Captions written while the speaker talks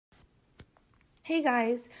Hey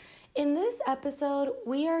guys, in this episode,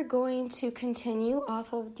 we are going to continue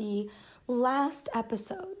off of the last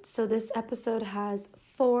episode. So this episode has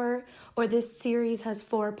this series has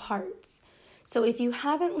 4 parts. So if you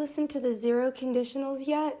haven't listened to the 0 conditionals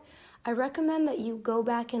yet, I recommend that you go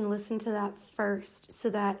back and listen to that first so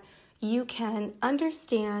that you can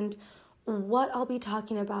understand what I'll be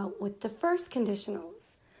talking about with the first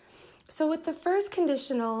conditionals. So with the first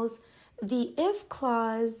conditionals, the if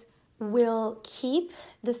clause will keep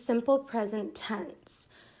the simple present tense,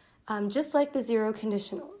 just like the 0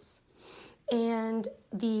 conditionals. And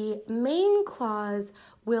the main clause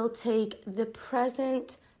will take the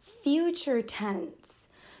present future tense.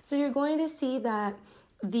 So you're going to see that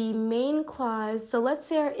the main clause, so let's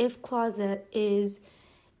say our if clause is,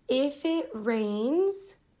 if it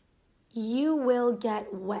rains, you will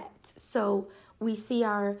get wet. So we see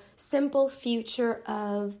our simple future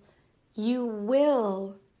of you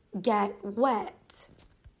will get wet.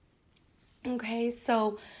 Okay,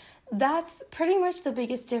 so that's pretty much the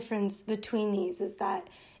biggest difference between these is that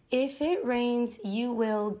if it rains, you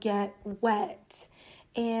will get wet.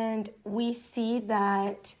 And we see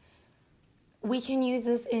that we can use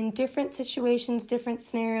this in different situations, different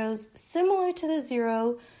scenarios, similar to the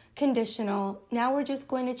 0 conditional. Now we're just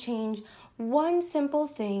going to change one simple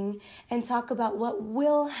thing and talk about what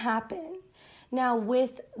will happen. Now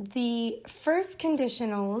with the first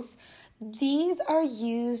conditionals, these are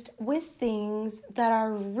used with things that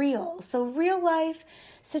are real. So real life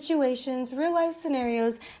situations, real life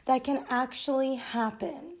scenarios that can actually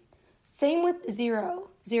happen. Same with 0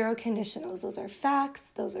 conditionals. Those are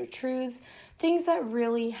facts, those are truths, things that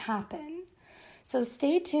really happen. So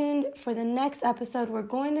stay tuned for the next episode. We're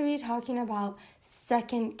going to be talking about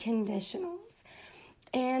second conditionals.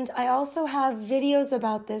 And I also have videos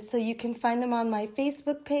about this, so you can find them on my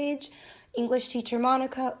Facebook page, English Teacher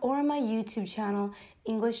Monica, or on my YouTube channel,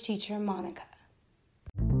 English Teacher Monica.